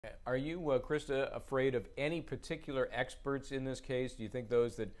Are you, Krista, afraid of any particular experts in this case? Do you think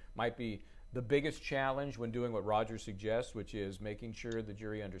those that might be the biggest challenge when doing what Roger suggests, which is making sure the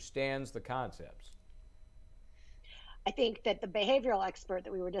jury understands the concepts? I think that the behavioral expert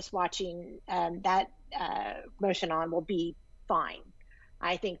that we were just watching that motion on will be fine.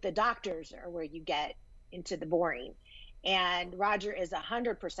 I think the doctors are where you get into the boring. And Roger is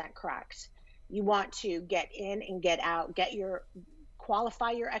 100% correct. You want to get in and get out, qualify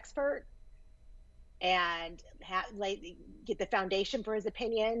your expert and get the foundation for his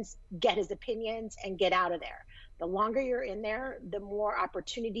opinions, get his opinions, and get out of there. The longer you're in there, the more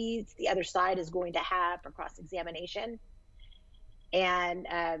opportunities the other side is going to have for cross-examination, and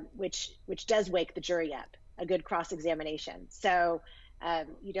which does wake the jury up, a good cross-examination. So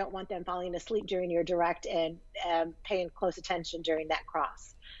you don't want them falling asleep during your direct and paying close attention during that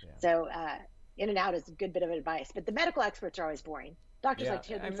cross. Yeah. So in and out is a good bit of advice. But the medical experts are always boring. Doctors like to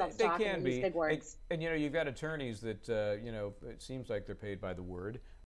hear themselves talk and use big words. And you've got attorneys that, it seems like they're paid by the word.